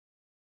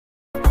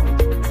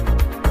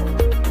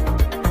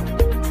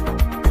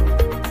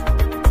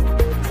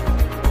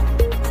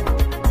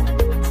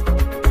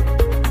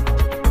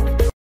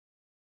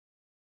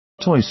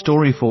Toy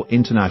Story 4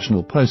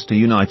 International poster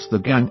unites the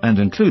gang and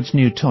includes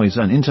new toys.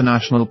 An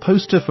international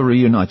poster for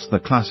reunites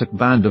the classic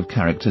band of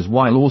characters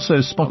while also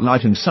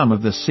spotlighting some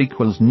of the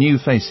sequel's new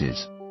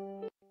faces.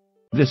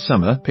 This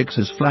summer,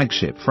 Pixar's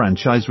flagship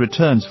franchise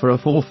returns for a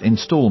fourth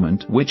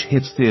installment, which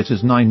hits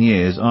theaters 9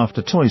 years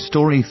after Toy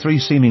Story 3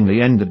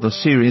 seemingly ended the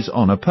series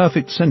on a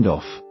perfect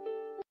send-off.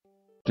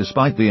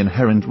 Despite the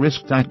inherent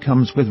risk that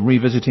comes with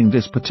revisiting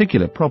this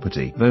particular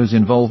property, those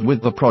involved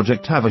with the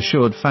project have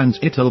assured fans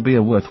it'll be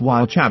a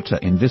worthwhile chapter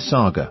in this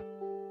saga.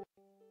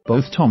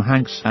 Both Tom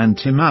Hanks and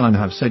Tim Allen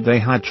have said they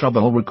had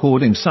trouble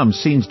recording some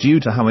scenes due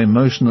to how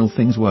emotional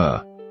things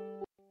were.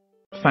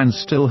 Fans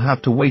still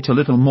have to wait a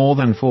little more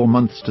than 4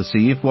 months to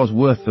see if it was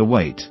worth the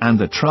wait and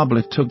the trouble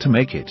it took to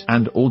make it,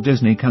 and all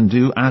Disney can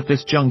do at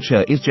this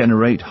juncture is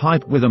generate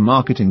hype with a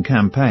marketing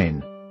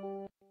campaign.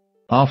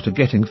 After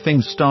getting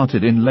things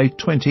started in late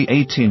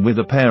 2018 with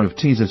a pair of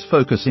teasers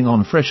focusing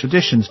on fresh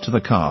additions to the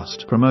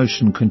cast,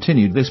 promotion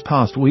continued this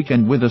past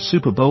weekend with a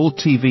Super Bowl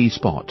TV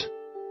spot.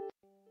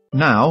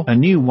 Now, a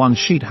new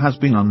one-sheet has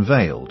been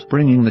unveiled,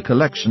 bringing the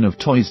collection of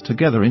toys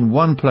together in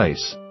one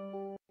place.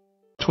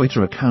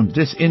 Twitter account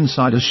This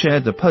Insider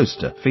shared the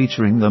poster,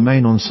 featuring the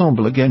main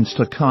ensemble against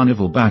a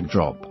carnival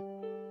backdrop.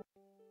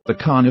 The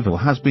carnival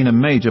has been a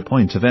major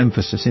point of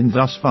emphasis in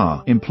thus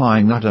far,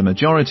 implying that a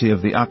majority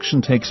of the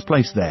action takes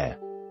place there.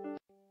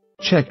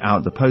 Check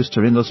out the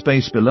poster in the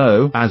space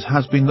below. As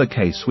has been the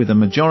case with a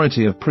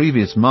majority of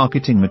previous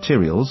marketing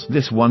materials,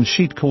 this one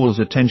sheet calls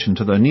attention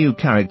to the new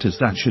characters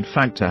that should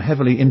factor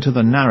heavily into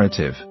the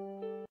narrative.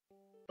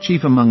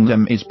 Chief among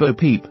them is Bo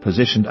Peep,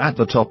 positioned at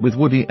the top with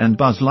Woody and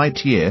Buzz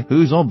Lightyear,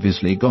 who's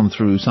obviously gone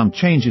through some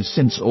changes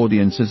since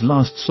audiences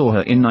last saw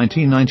her in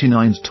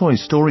 1999's Toy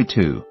Story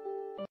 2.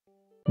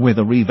 With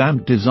a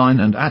revamped design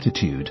and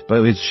attitude,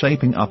 Bo is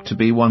shaping up to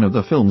be one of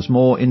the film's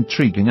more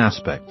intriguing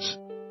aspects.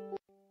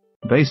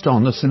 Based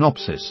on the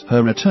synopsis,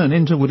 her return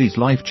into Woody's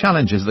life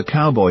challenges the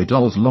cowboy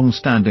doll's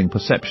long-standing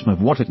perception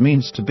of what it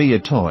means to be a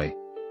toy.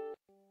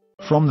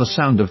 From the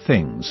sound of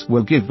things,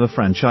 will give the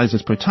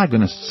franchise's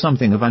protagonist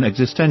something of an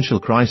existential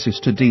crisis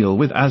to deal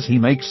with as he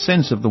makes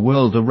sense of the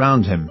world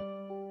around him.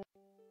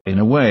 In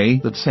a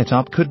way, that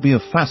setup could be a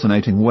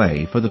fascinating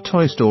way for the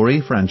Toy Story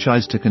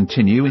franchise to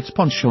continue its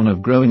penchant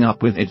of growing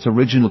up with its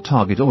original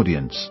target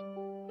audience.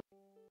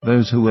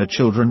 Those who were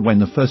children when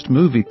the first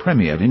movie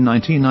premiered in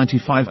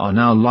 1995 are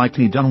now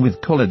likely done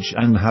with college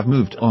and have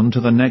moved on to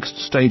the next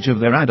stage of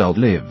their adult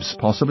lives,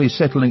 possibly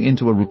settling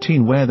into a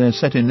routine where they're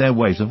set in their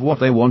ways of what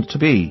they want to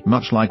be,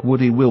 much like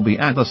Woody will be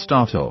at the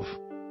start of.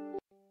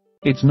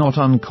 It's not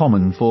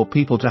uncommon for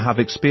people to have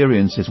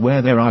experiences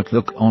where their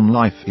outlook on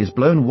life is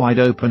blown wide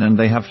open and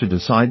they have to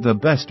decide the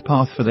best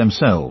path for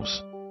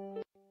themselves.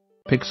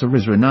 Pixar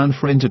is renowned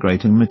for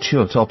integrating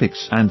mature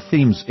topics and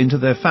themes into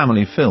their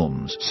family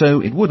films, so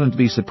it wouldn't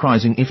be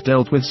surprising if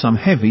dealt with some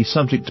heavy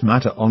subject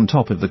matter on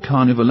top of the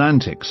carnival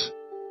antics.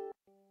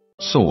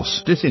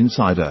 Source: This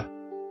Insider.